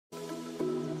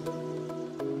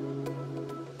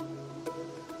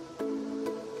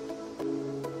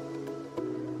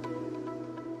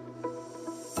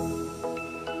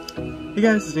Hey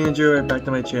guys, it's Andrew, right back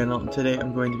to my channel. Today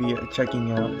I'm going to be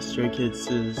checking out StrayKids'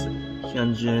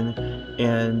 Hyunjin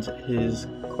and his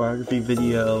choreography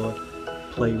video,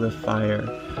 Play With Fire.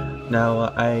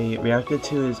 Now, I reacted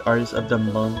to his Artist of the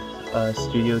Month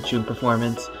studio tune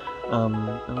performance, I'm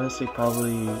gonna say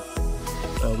probably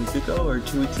a week ago or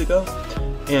 2 weeks ago,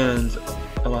 and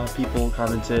a lot of people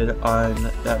commented on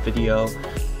that video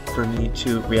for me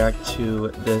to react to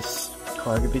this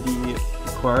choreography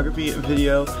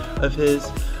video of his.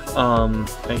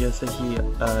 I guess that he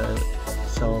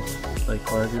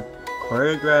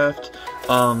choreographed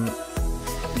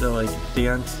the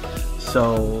dance,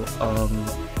 so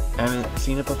I haven't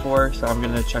seen it before, so I'm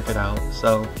gonna check it out.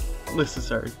 So let's get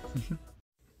started.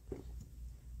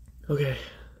 Okay.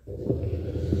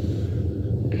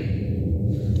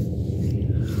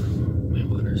 My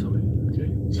water's away. Okay,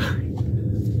 sorry.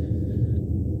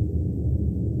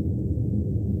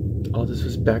 Oh, this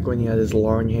was back when he had his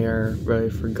long hair, but I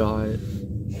forgot.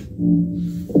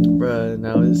 Bruh,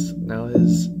 now his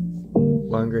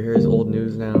longer hair is old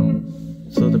news now.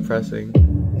 So depressing.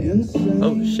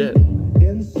 Oh shit.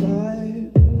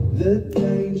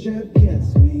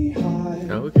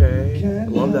 Okay. I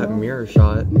love that mirror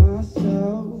shot.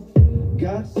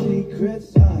 Got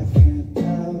secrets I can't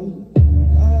tell.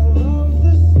 I love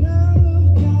the smell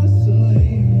of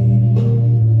gasoline.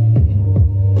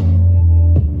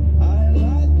 I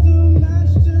light the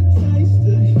match to taste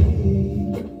the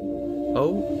heat. Oh.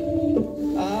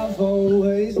 I've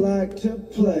always liked to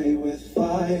play with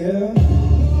fire.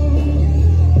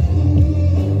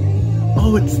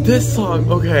 Oh, it's this song.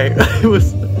 Okay. It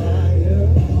was.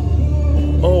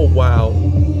 Oh wow.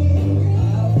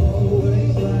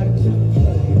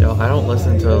 Yo, I don't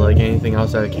listen to like anything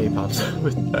outside of K-pop, so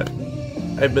with that,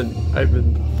 I've been,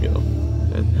 you know,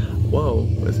 and whoa,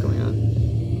 what's going on?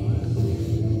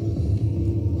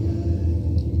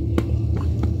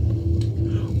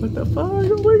 What the fuck?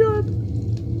 Oh my god!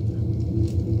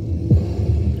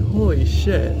 Holy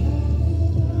shit!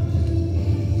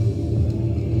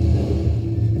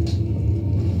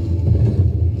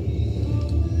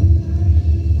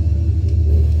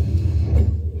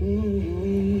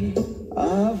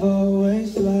 I've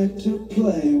always liked to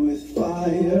play with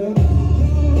fire.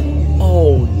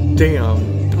 Oh, damn.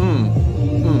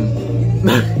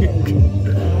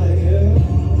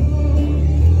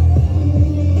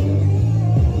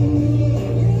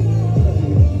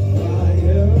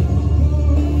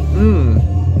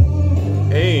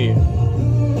 Hey.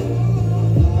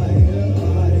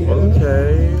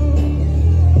 Okay.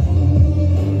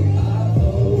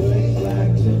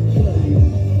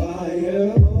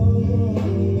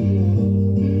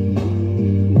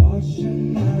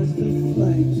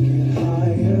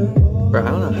 Bro, I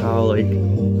don't know how like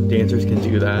dancers can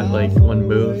do that, like one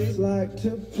move. I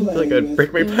feel like I'd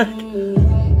break my back.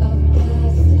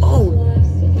 Oh!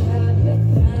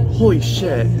 Holy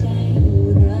shit.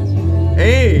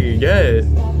 Hey, get it.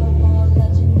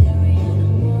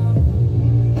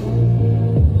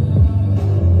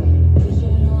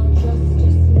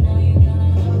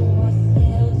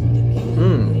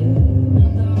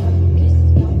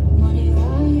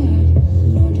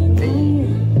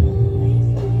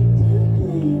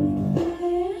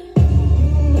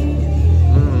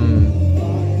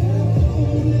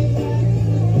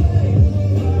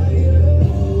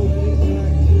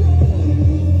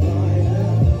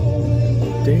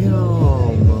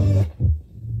 Damn.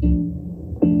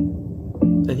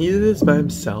 And he did this by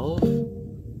himself?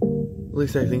 At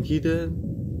least I think he did.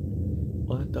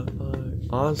 What the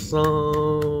fuck?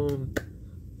 Awesome.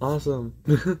 Awesome.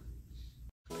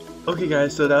 Okay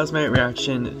guys, so that was my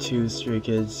reaction to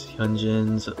StrayKids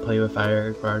Hyunjin's Play With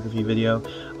Fire choreography video.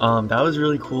 That was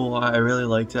really cool. I really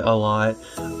liked it a lot.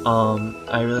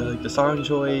 I really liked the song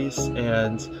choice,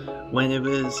 and when it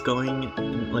was going,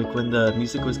 like when the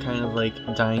music was kind of like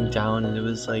dying down and it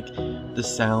was like the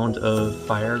sound of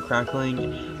fire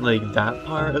crackling, like that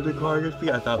part of the choreography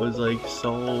I thought was like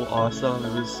so awesome.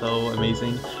 It was so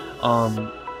amazing.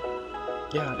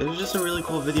 Yeah, it was just a really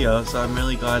cool video, so I'm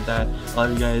really glad that a lot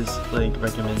of you guys like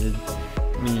recommended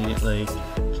me like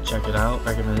to check it out,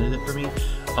 recommended it for me.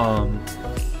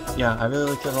 Yeah, I really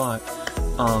liked it a lot.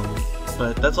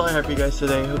 But that's all I have for you guys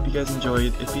today. I hope you guys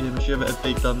enjoyed. If you did, make sure you give it a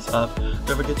big thumbs up.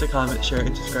 Don't forget to comment, share,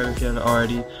 and subscribe if you haven't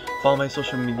already. Follow my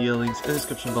social media links in the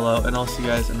description below, and I'll see you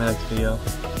guys in my next video.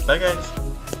 Bye guys!